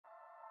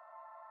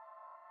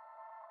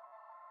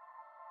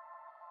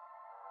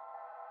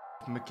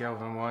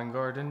McKelvin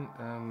Weingarten,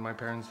 my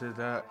parents did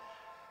that.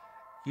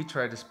 You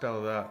try to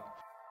spell that.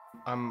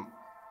 I'm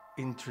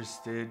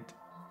interested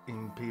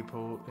in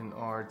people, in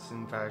arts,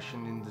 in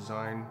fashion, in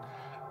design.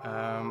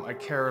 I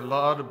care a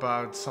lot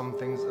about some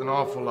things, an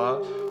awful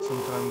lot,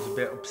 sometimes a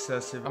bit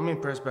obsessive. I'm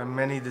impressed by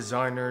many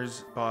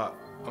designers, but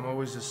I'm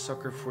always a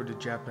sucker for the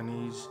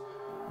Japanese.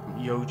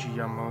 Yohji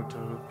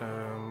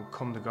Yamamoto,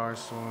 Comme des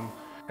Garçons,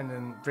 and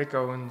then Rick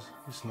Owens,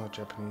 who's not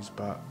Japanese,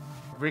 but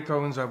Rick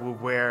Owens I will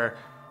wear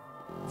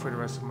for the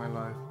rest of my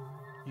life.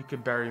 You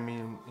could bury me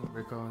in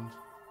Rick Owens.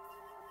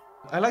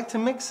 I like to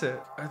mix it.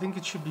 I think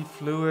it should be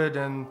fluid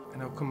and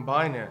I'll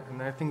combine it.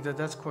 And I think that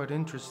that's quite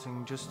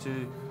interesting, just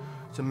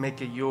to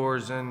make it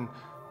yours and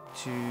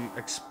to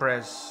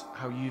express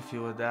how you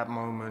feel at that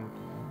moment.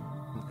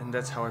 And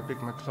that's how I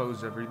pick my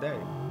clothes every day.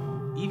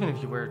 Even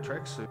if you wear a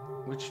tracksuit.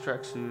 Which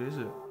tracksuit is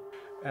it?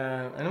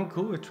 And I'm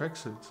cool with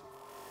tracksuits.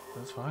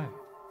 That's fine.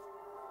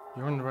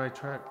 You're on the right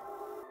track.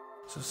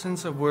 So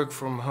since I work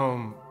from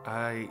home,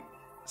 I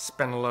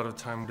spend a lot of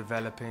time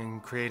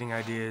developing, creating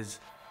ideas,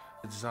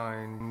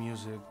 design,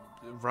 music,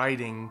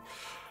 writing.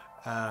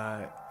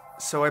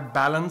 So I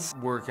balance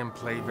work and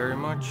play very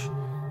much,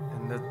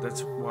 and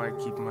that's why I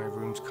keep my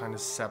rooms kind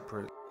of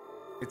separate.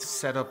 It's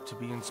set up to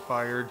be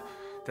inspired.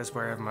 That's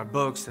where I have my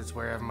books, that's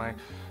where I have my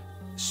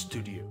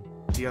studio.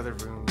 The other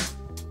room is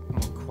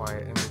more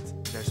quiet, and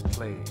there's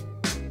play.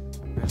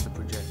 There's the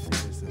projector,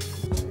 there's the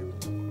pool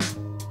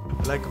table.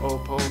 I like all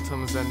Paul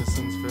Thomas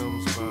Anderson's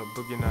films, but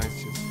Boogie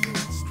Nights just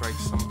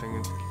strikes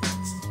something.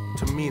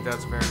 To me,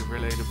 that's very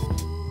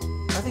relatable.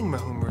 I think my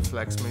home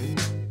reflects me.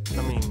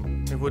 I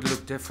mean, it would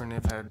look different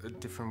if I had a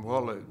different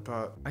wallet,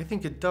 but I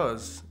think it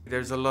does.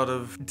 There's a lot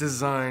of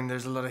design,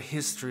 there's a lot of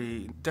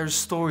history, there's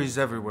stories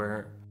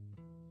everywhere.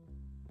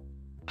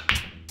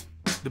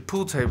 The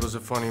pool table's a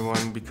funny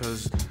one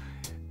because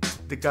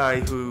the guy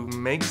who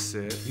makes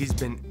it, he's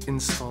been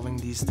installing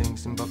these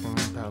things in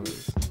Buckingham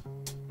Palace.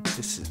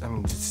 This is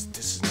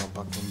not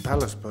Buckingham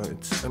Palace, but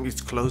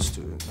it's close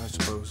to it, I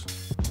suppose.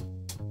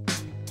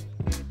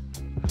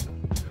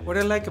 What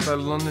I like about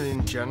London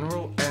in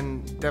general,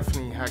 and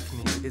definitely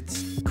Hackney,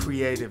 it's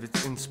creative,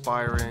 it's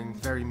inspiring,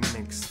 very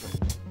mixed.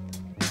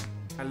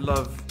 I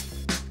love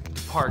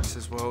the parks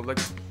as well. Like,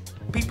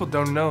 people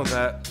don't know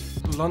that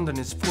London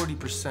is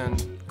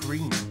 40%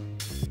 green.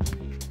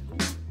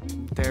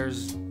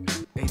 There's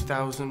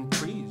 8,000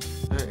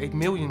 trees, 8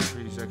 million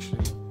trees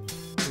actually,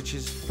 which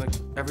is like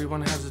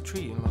everyone has a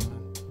tree in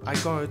London. I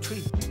got a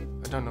tree,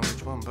 I don't know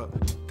which one, but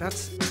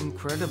that's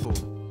incredible.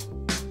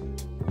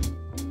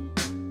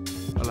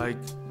 I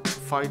like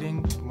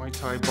fighting, Muay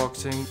Thai,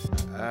 boxing,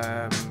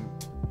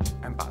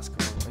 and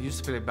basketball. I used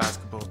to play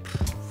basketball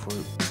for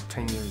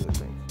 10 years, I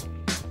think.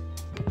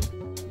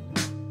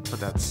 But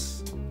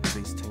that's at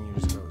least 10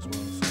 years ago as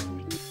well. So.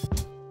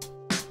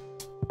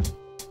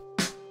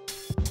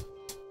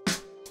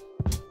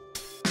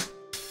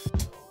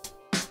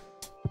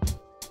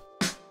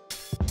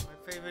 My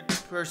favorite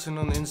person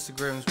on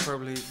Instagram is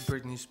probably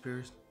Britney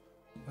Spears.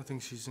 I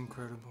think she's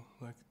incredible.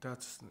 Like,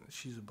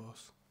 she's a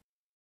boss.